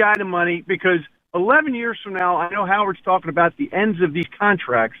give the guy the money, because 11 years from now, I know Howard's talking about the ends of these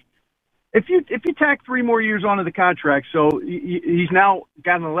contracts. If you tack 3 more years onto the contract, so he's now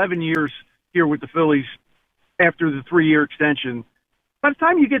got 11 years here with the Phillies after the 3-year extension. By the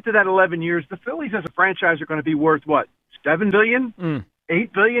time you get to that 11 years, the Phillies as a franchise are going to be worth what, $7 billion,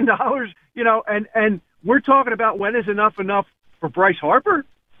 $8 billion? And we're talking about when is enough for Bryce Harper?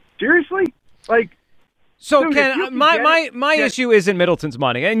 Seriously, So, Ken, my issue isn't Middleton's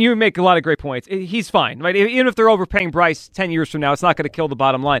money, and you make a lot of great points. He's fine, right? Even if they're overpaying Bryce 10 years from now, it's not going to kill the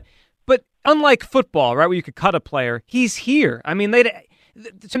bottom line. But unlike football, right, where you could cut a player, he's here. I mean,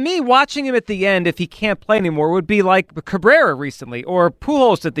 to me, watching him at the end, if he can't play anymore, would be like Cabrera recently or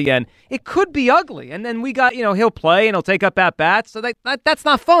Pujols at the end. It could be ugly, and then we got, he'll play and he'll take up at-bats, so that's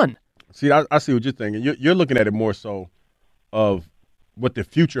not fun. See, I see what you're thinking. You're looking at it more so of what the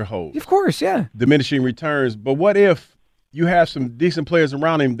future holds. Of course, yeah. Diminishing returns. But what if you have some decent players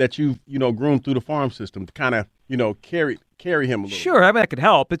around him that you've, groomed through the farm system to kind of, carry him a little Sure, I mean, that could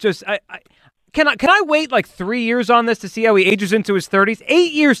help. It's just, can I wait 3 years on this to see how he ages into his 30s?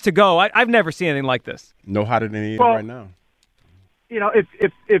 8 years to go. I've never seen anything like this. No hotter than he is right now.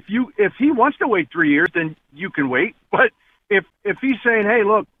 If he wants to wait 3 years, then you can wait. But if he's saying, hey,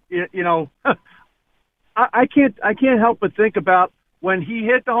 look, I can't help but think about when he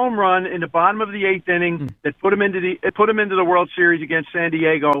hit the home run in the bottom of the 8th inning that put him into the World Series against San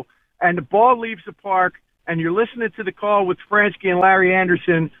Diego, and the ball leaves the park, and you're listening to the call with Fransky and Larry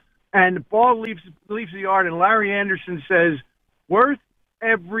Anderson, and the ball leaves the yard, and Larry Anderson says, "Worth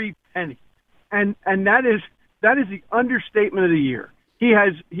every penny," and that is the understatement of the year. He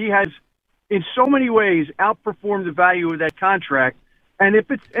has in so many ways outperformed the value of that contract, and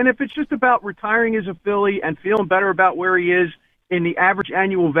if it's just about retiring as a Philly and feeling better about where he is in the average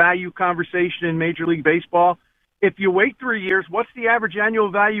annual value conversation in Major League Baseball, if you wait 3 years, what's the average annual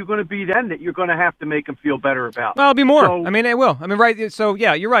value going to be then that you're going to have to make him feel better about? Well, it'll be more. So, it will. Right. So,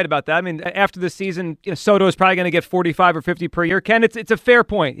 yeah, you're right about that. I mean, after this season, Soto is probably going to get 45 or 50 per year. Ken, it's a fair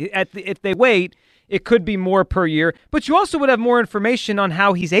point. If they wait, it could be more per year. But you also would have more information on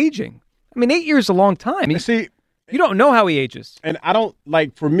how he's aging. I mean, 8 years is a long time. You don't know how he ages. And I don't,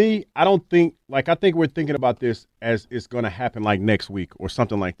 for me, I don't think, I think we're thinking about this as it's going to happen next week or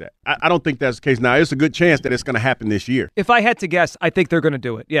something like that. I don't think that's the case. Now, it's a good chance that it's going to happen this year. If I had to guess, I think they're going to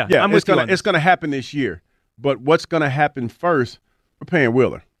do it. Yeah, I'm it's going to happen this year. But what's going to happen first, we're paying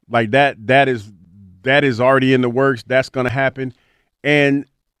Wheeler. That is already in the works. That's going to happen. And,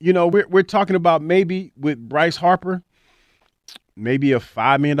 we're talking about maybe with Bryce Harper, maybe a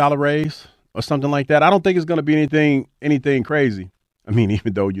 $5 million raise or something like that. I don't think it's going to be anything crazy. I mean,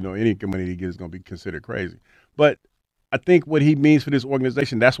 even though, any money he gets is going to be considered crazy. But I think what he means for this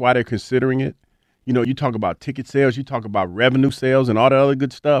organization, that's why they're considering it. You talk about ticket sales, you talk about revenue sales and all the other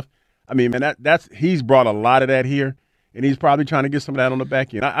good stuff. I mean, man, he's brought a lot of that here, and he's probably trying to get some of that on the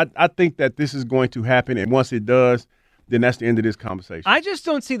back end. I think that this is going to happen, and once it does, then that's the end of this conversation. I just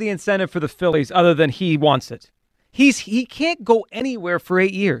don't see the incentive for the Phillies other than he wants it. He can't go anywhere for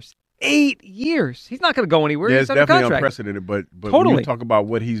 8 years. 8 years. He's not going to go anywhere. Yeah, he's it's definitely contract. Unprecedented. But totally. When you talk about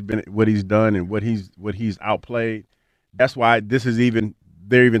what he's done, and what he's outplayed, that's why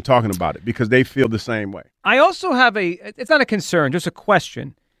they're even talking about it, because they feel the same way. I also have it's not a concern, just a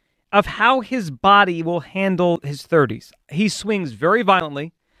question of how his body will handle his 30s. He swings very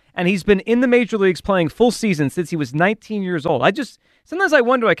violently, and he's been in the major leagues playing full season since he was 19 years old. Sometimes I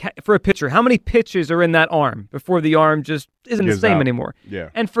wonder, for a pitcher, how many pitches are in that arm before the arm just isn't the same anymore? Yeah.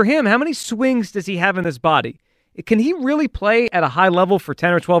 And for him, how many swings does he have in his body? Can he really play at a high level for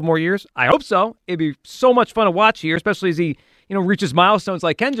 10 or 12 more years? I hope so. It'd be so much fun to watch here, especially as he, reaches milestones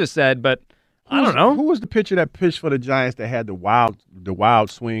like Ken just said, but I don't know. Who was the pitcher that pitched for the Giants that had the wild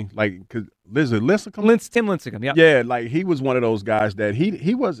swing? Lincecum? Tim Lincecum, yeah. Yeah, like he was one of those guys that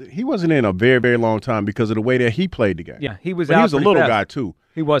he wasn't in a very, very long time because of the way that he played the game. Yeah, he was But out he was a pretty little fast. guy too.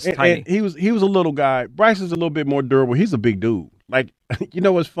 He was tiny. And he was a little guy. Bryce is a little bit more durable. He's a big dude. Like, you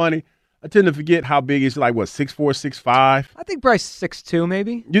know what's funny? I tend to forget how big he's, like, what, 6'4", 6'5"? I think Bryce 6'2",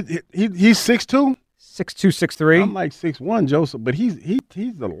 maybe. He's 6'2"? 6'2", 6'3". I'm like 6'1", Joseph, but he's a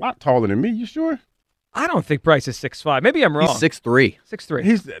lot taller than me. You sure? I don't think Bryce is 6'5". Maybe I'm wrong. He's 6'3". 6'3".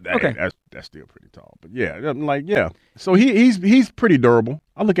 He's okay. That's still pretty tall. But yeah, I'm like, yeah. So he's pretty durable.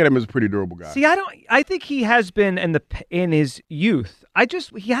 I look at him as a pretty durable guy. See, I think he has been in his youth.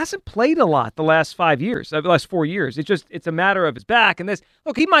 He hasn't played a lot the last 5 years, the last 4 years. It's a matter of his back and this.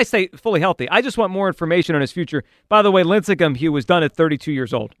 Look, he might stay fully healthy. I just want more information on his future. By the way, Lincecum, Hugh, was done at 32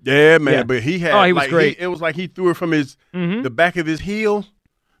 years old. Yeah, man. But he had. Oh, he was great. It was like he threw it from the back of his heel.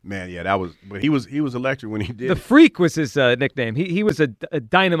 Man, yeah, that was. But he was electric when he did. The Freak was his nickname. He was a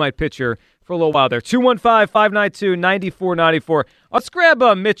dynamite pitcher for a little while there. 215-592-9494. Let's grab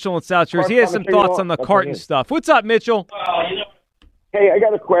Mitchell in South Jersey. He has some thoughts on the Carton stuff. What's up, Mitchell? Hey, I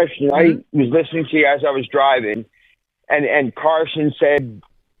got a question. I was listening to you as I was driving, and Carson said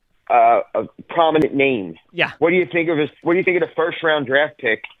a prominent name. Yeah. What do you think of the first round draft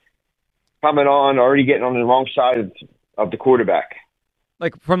pick coming on, already getting on the wrong side of the quarterback?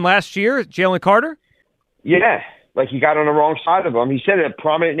 Like from last year, Jalen Carter? Yeah, like he got on the wrong side of him. He said a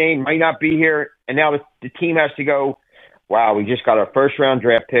prominent name might not be here, and now the team has to go, wow, we just got our first-round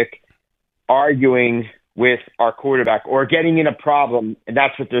draft pick arguing with our quarterback or getting in a problem, and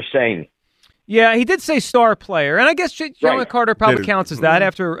that's what they're saying. Yeah, he did say star player, and I guess Jalen Carter probably counts as that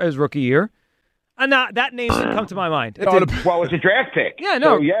after his rookie year. And that name didn't come to my mind. Well, it's a draft pick. Yeah,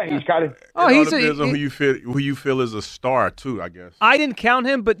 no. So, yeah, he's got it. Oh, it depends on who you feel is a star too, I guess. I didn't count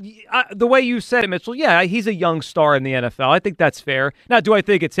him, but the way you said it, Mitchell, yeah, he's a young star in the NFL. I think that's fair. Now, do I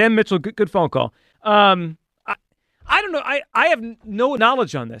think it's him? Mitchell, good phone call. I don't know. I have no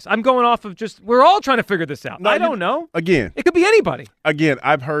knowledge on this. I'm going off of we're all trying to figure this out. I don't know. Again. It could be anybody. Again,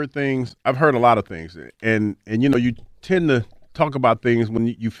 I've heard things. I've heard a lot of things. And you tend to talk about things when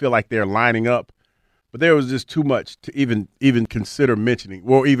you feel like they're lining up. But there was just too much to even consider mentioning,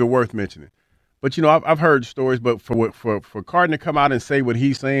 or even worth mentioning. But I've heard stories. But for Carton to come out and say what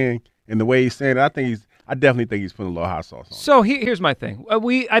he's saying and the way he's saying it, I definitely think he's putting a little hot sauce on. So here's my thing.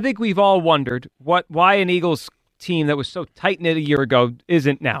 I think we've all wondered why an Eagles team that was so tight knit a year ago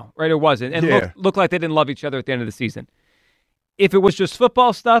isn't now, right? Or wasn't, and looked like they didn't love each other at the end of the season. If it was just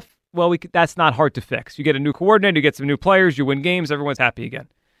football stuff, well, that's not hard to fix. You get a new coordinator, you get some new players, you win games, everyone's happy again.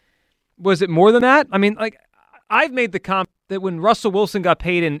 Was it more than that? I mean, like, I've made the comp that when Russell Wilson got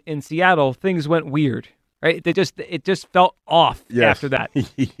paid in Seattle, things went weird, right? It just felt off after that.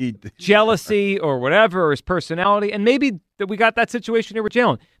 Jealousy or whatever, or his personality, and maybe that we got that situation here with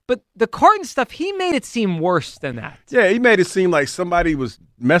Jalen. But the Carton stuff, he made it seem worse than that. Yeah, he made it seem like somebody was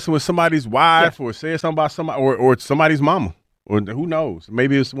messing with somebody's wife or saying something about somebody or somebody's mama, or who knows?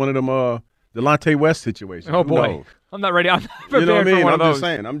 Maybe it's one of them Delonte West situations. Oh boy. Knows? I'm not ready. I'm not prepared you know what I mean? for one of those.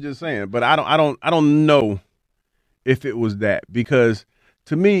 I'm just saying. But I don't know if it was that, because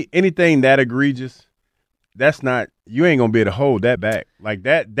to me, anything that egregious, you ain't gonna be able to hold that back. Like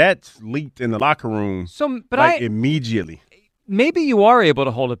that's leaked in the locker room. Immediately. Maybe you are able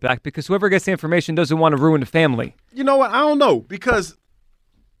to hold it back because whoever gets the information doesn't want to ruin the family. You know what? I don't know, because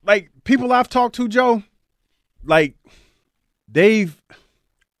like people I've talked to, Joe, like they've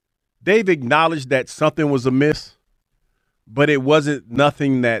acknowledged that something was amiss, but it wasn't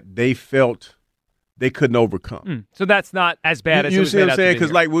nothing that they felt they couldn't overcome. So that's not as bad as it was. You see what I'm saying?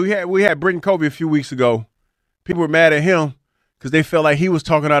 Because like we had Britton Covey a few weeks ago. People were mad at him because they felt like he was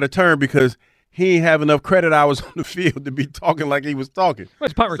talking out of turn because he didn't have enough credit hours on the field to be talking like he was talking.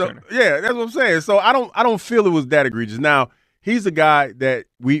 It's punt returner. Yeah, that's what I'm saying. So I don't feel it was that egregious. Now, he's a guy that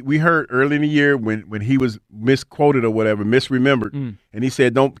we heard early in the year when he was misquoted or whatever, misremembered, and he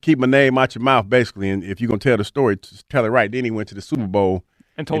said, "Don't keep my name out your mouth," basically. And if you're gonna tell the story, just tell it right. Then he went to the Super Bowl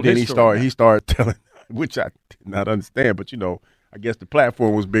and told then his story. He started telling, which I did not understand, but I guess the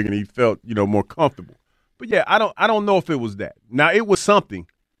platform was big and he felt more comfortable. But yeah, I don't know if it was that. Now it was something,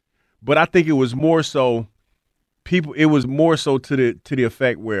 but I think it was more so it was more so to the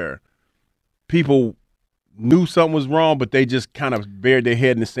effect where people knew something was wrong, but they just kind of buried their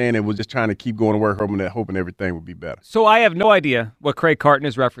head in the sand and was just trying to keep going to work, hoping everything would be better. So I have no idea what Craig Carton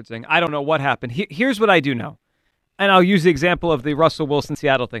is referencing. I don't know what happened. Here's what I do know, and I'll use the example of the Russell Wilson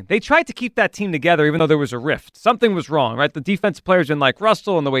Seattle thing. They tried to keep that team together even though there was a rift. Something was wrong, right? The defensive players didn't like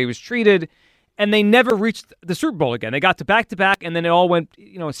Russell and the way he was treated, and they never reached the Super Bowl again. They got to back-to-back, and then it all went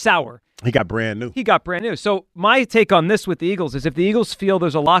sour. He got brand new. So my take on this with the Eagles is if the Eagles feel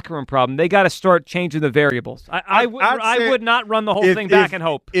there's a locker room problem, they got to start changing the variables. I would not run the whole thing back and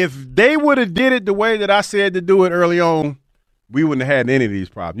hope. If they would have did it the way that I said to do it early on, we wouldn't have had any of these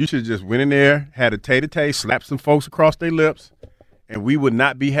problems. You should have just went in there, had a tay-to-tay, slapped some folks across their lips, and we would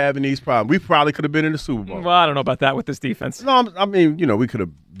not be having these problems. We probably could have been in the Super Bowl. Well, I don't know about that with this defense. No, I mean, we could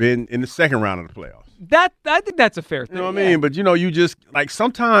have been in the second round of the playoffs. I think that's a fair thing. You know what I mean? But, you just,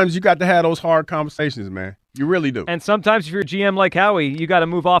 sometimes you got to have those hard conversations, man. You really do. And sometimes if you're a GM like Howie, you got to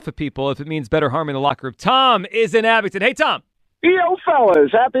move off of people if it means better harming the locker room. Tom is in Abington. Hey, Tom. Yo,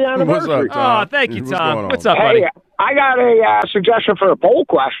 fellas, happy anniversary. What's up, Tom? Oh, thank you, What's Tom. going on? What's up, buddy? Hey, I got a suggestion for a poll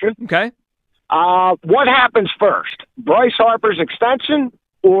question. Okay. What happens first, Bryce Harper's extension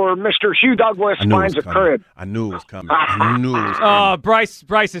or Mr. Hugh Douglas finds a crib? I knew it was coming. I knew it was coming.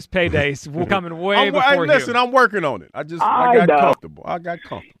 Bryce's paydays coming way before you. Listen, I'm working on it. I got comfortable.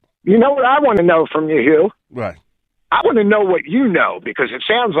 You know what I want to know from you, Hugh? Right. I want to know what you know because it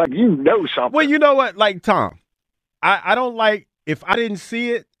sounds like you know something. Well, you know what? Like, Tom, I don't like, if I didn't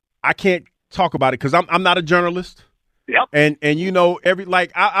see it, I can't talk about it because I'm not a journalist. Yep. And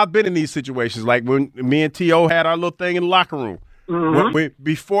I've been in these situations, like when me and T.O. had our little thing in the locker room. Mm-hmm.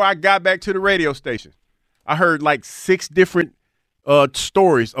 Before I got back to the radio station, I heard like 6 different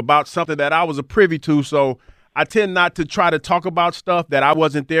stories about something that I was a privy to. So I tend not to try to talk about stuff that I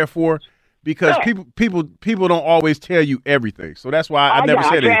wasn't there for because people don't always tell you everything. So that's why I never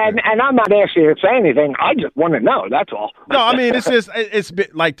said anything. And I'm not asking you to say anything. I just want to know. That's all. No, I mean it's been,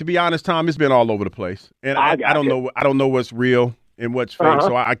 like, to be honest, Tom, it's been all over the place, and I don't know what's real and what's fake,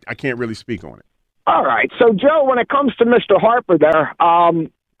 so I can't really speak on it. All right. So, Joe, when it comes to Mr. Harper there,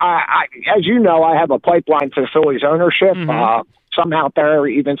 I as you know, I have a pipeline to Phillies ownership. Mm-hmm. Some out there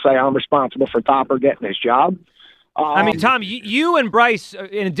even say I'm responsible for Topper getting his job. I mean, Tom, you and Bryce,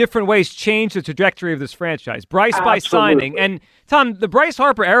 in different ways, changed the trajectory of this franchise. Bryce by signing, and Tom, the Bryce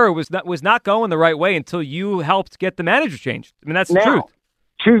Harper era was not going the right way until you helped get the manager changed. I mean, that's the truth.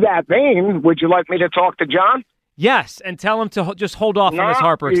 To that vein, would you like me to talk to John? Yes, and tell him to just hold off on this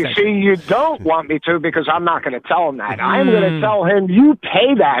Harper extension. You see, you don't want me to because I'm not going to tell him that. I'm going to tell him, you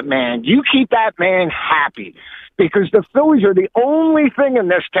pay that man. You keep that man happy. Because the Phillies are the only thing in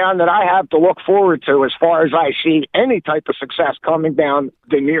this town that I have to look forward to as far as I see any type of success coming down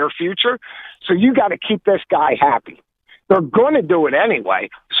the near future. So you got to keep this guy happy. They're going to do it anyway,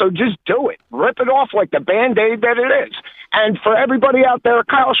 so just do it. Rip it off like the Band-Aid that it is. And for everybody out there,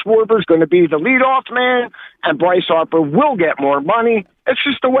 Kyle Schwarber's going to be the leadoff man, and Bryce Harper will get more money. It's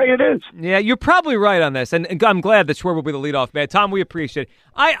just the way it is. Yeah, you're probably right on this, and I'm glad that Schwarber will be the leadoff man. Tom, we appreciate it.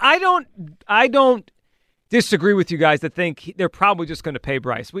 I don't disagree with you guys that think they're probably just going to pay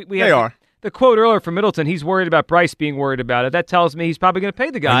Bryce. They are. The quote earlier from Middleton, he's worried about Bryce being worried about it. That tells me he's probably going to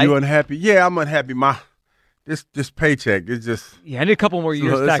pay the guy. Are you unhappy? Yeah, I'm unhappy. This paycheck is just... Yeah, I need a couple more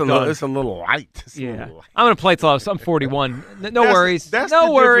years stacked on. It's a little light. I'm going to play till I'm 41. No worries. That's no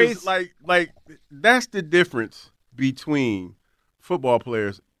the worries. Like that's the difference between football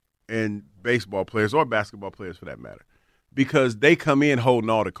players and baseball players or basketball players for that matter, because they come in holding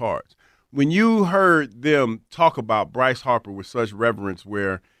all the cards. When you heard them talk about Bryce Harper with such reverence,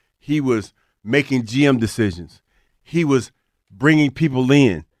 where he was making GM decisions, he was bringing people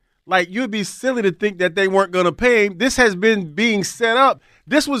in, like, you'd be silly to think that they weren't going to pay him. This has been being set up.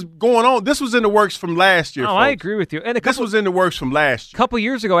 This was going on. This was in the works from last year. Oh, folks. I agree with you. And this was in the works from last year. A couple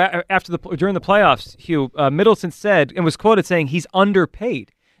years ago, during the playoffs, Hugh, Middleton said and was quoted saying he's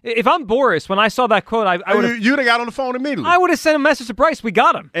underpaid. If I'm Boris, when I saw that quote, I would have... You'd have got on the phone immediately. I would have sent a message to Bryce. We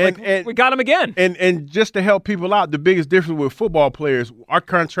got him. We got him again. And just to help people out, the biggest difference with football players, our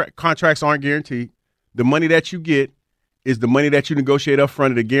contracts aren't guaranteed. The money that you get is the money that you negotiate up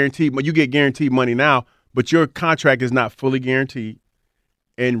front of the guaranteed. You get guaranteed money now, but your contract is not fully guaranteed.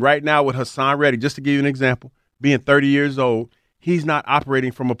 And right now with Hassan Reddick, just to give you an example, being 30 years old, he's not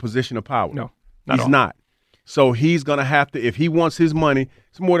operating from a position of power. No, he's not. So he's going to have to, if he wants his money,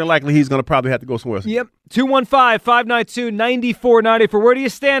 it's more than likely he's going to probably have to go somewhere else. Yep. 215-592-9494. Where do you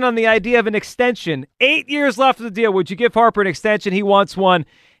stand on the idea of an extension? 8 years left of the deal. Would you give Harper an extension? He wants one.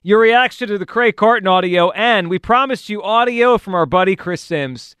 Your reaction to the Craig Carton audio, and we promised you audio from our buddy Chris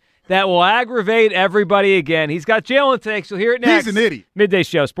Sims that will aggravate everybody again. He's got Jalen takes. You'll hear it next. He's an idiot. Midday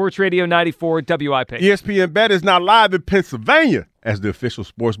Show, Sports Radio 94 WIP. ESPN Bet is now live in Pennsylvania as the official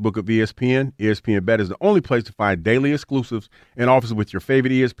sports book of ESPN. ESPN Bet is the only place to find daily exclusives and offers with your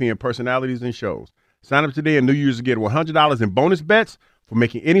favorite ESPN personalities and shows. Sign up today and new users get $100 in bonus bets for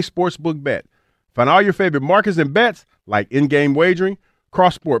making any sportsbook bet. Find all your favorite markets and bets like in-game wagering,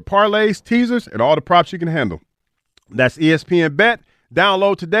 cross-sport parlays, teasers, and all the props you can handle. That's ESPN Bet.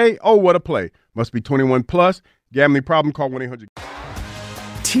 Download today. Oh, what a play. Must be 21 plus. Gambling problem? Call 1-800.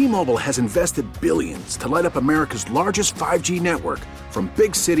 T-Mobile has invested billions to light up America's largest 5G network, from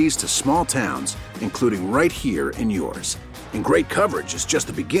big cities to small towns, including right here in yours. And great coverage is just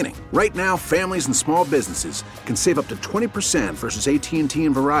the beginning. Right now, families and small businesses can save up to 20% versus AT&T and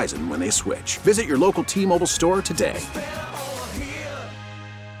Verizon when they switch. Visit your local T-Mobile store today.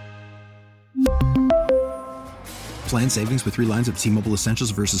 Plan savings with 3 lines of T-Mobile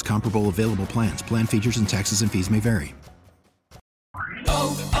Essentials versus comparable available plans. Plan features and taxes and fees may vary.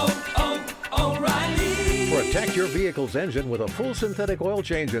 Protect your vehicle's engine with a full synthetic oil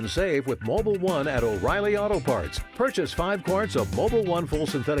change and save with Mobil 1 at O'Reilly Auto Parts. Purchase 5 quarts of Mobil 1 full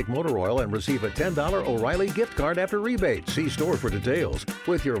synthetic motor oil and receive a $10 O'Reilly gift card after rebate. See store for details.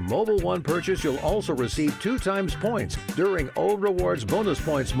 With your Mobil 1 purchase, you'll also receive 2 times points during O Rewards Bonus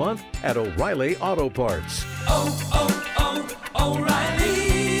Points Month at O'Reilly Auto Parts.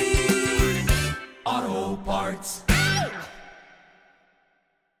 O'Reilly Auto Parts.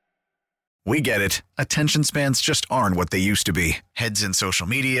 We get it. Attention spans just aren't what they used to be. Heads in social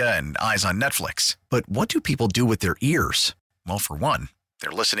media and eyes on Netflix. But what do people do with their ears? Well, for one, they're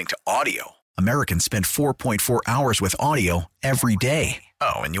listening to audio. Americans spend 4.4 hours with audio every day.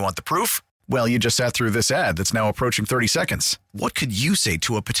 Oh, and you want the proof? Well, you just sat through this ad that's now approaching 30 seconds. What could you say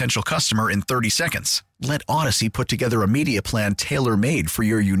to a potential customer in 30 seconds? Let Odyssey put together a media plan tailor-made for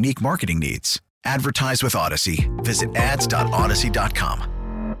your unique marketing needs. Advertise with Odyssey. Visit ads.odyssey.com.